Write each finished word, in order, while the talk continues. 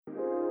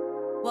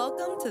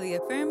Welcome to the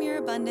Affirm Your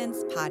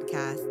Abundance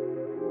podcast,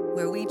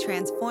 where we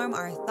transform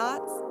our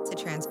thoughts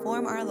to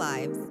transform our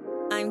lives.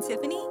 I'm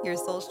Tiffany, your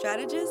soul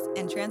strategist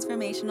and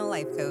transformational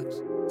life coach.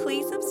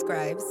 Please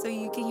subscribe so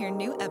you can hear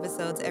new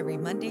episodes every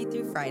Monday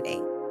through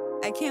Friday.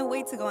 I can't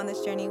wait to go on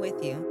this journey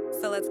with you,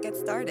 so let's get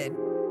started.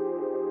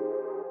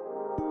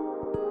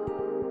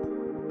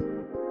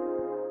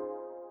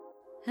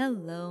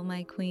 Hello,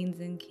 my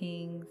queens and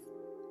kings.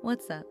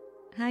 What's up?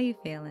 How you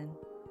feeling?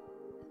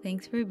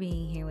 Thanks for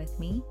being here with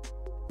me.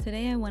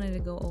 Today I wanted to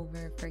go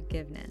over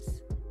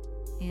forgiveness.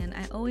 And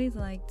I always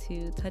like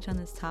to touch on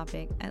this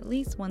topic at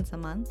least once a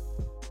month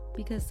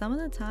because some of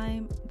the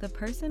time, the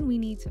person we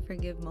need to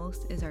forgive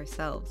most is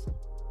ourselves.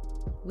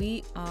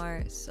 We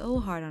are so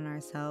hard on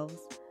ourselves.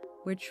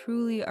 We're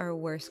truly our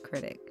worst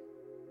critic.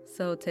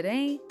 So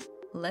today,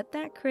 let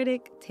that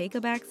critic take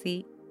a back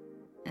seat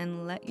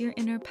and let your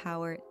inner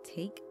power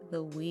take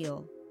the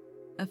wheel.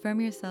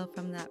 Affirm yourself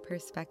from that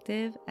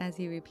perspective as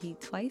you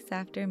repeat twice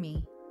after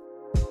me.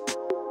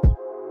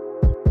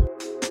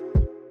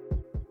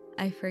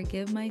 I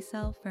forgive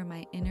myself for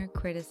my inner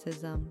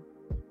criticism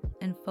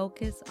and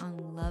focus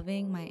on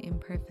loving my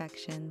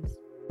imperfections.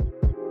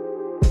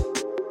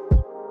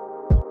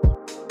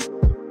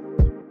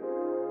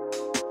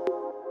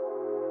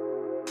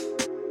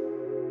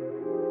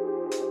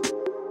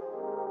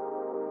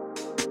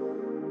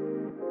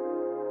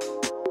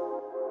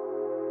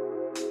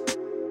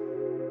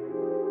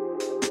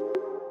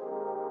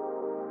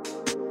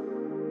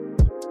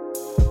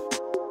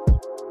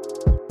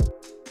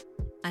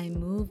 I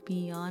move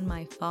beyond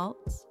my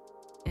faults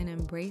and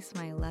embrace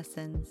my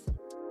lessons.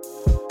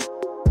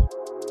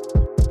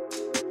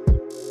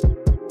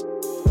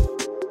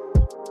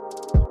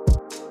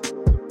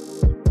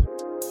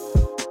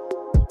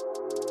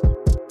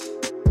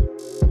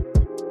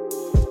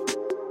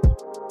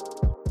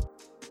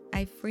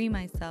 I free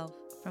myself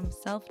from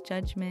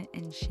self-judgment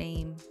and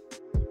shame.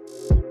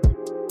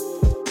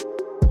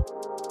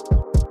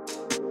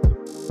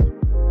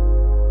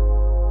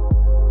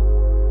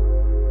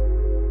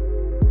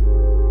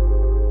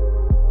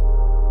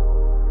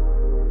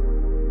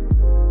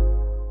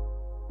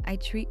 I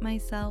treat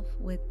myself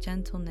with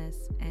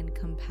gentleness and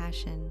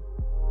compassion.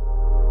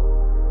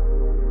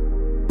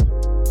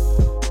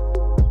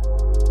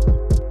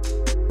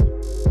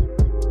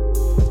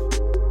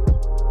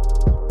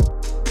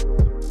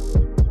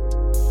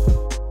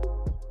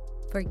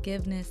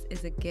 Forgiveness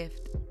is a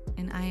gift,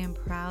 and I am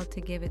proud to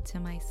give it to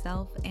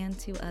myself and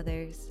to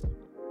others.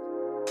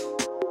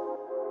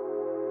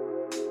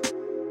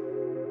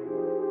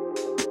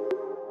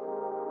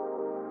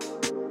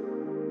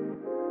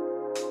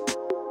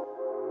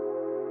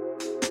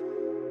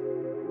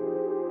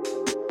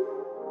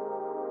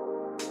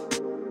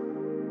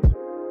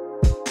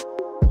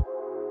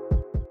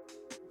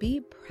 Be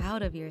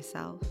proud of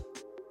yourself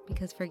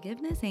because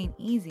forgiveness ain't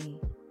easy,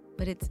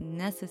 but it's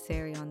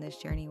necessary on this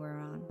journey we're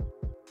on.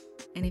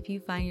 And if you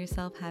find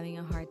yourself having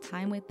a hard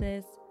time with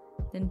this,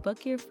 then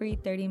book your free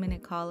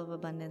 30-minute call of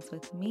abundance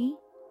with me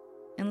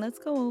and let's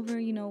go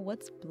over,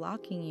 what's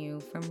blocking you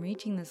from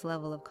reaching this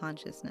level of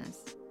consciousness.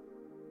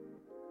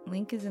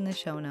 Link is in the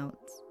show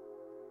notes.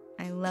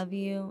 I love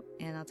you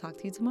and I'll talk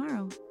to you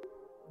tomorrow.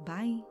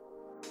 Bye.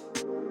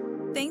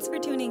 Thanks for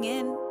tuning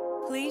in.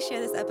 Please share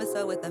this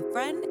episode with a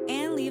friend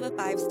and leave a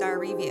 5-star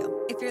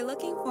review. If you're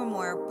looking for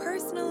more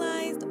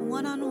personalized,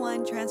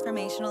 one-on-one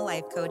transformational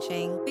life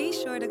coaching, be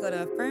sure to go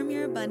to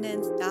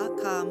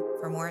affirmyourabundance.com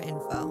for more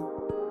info.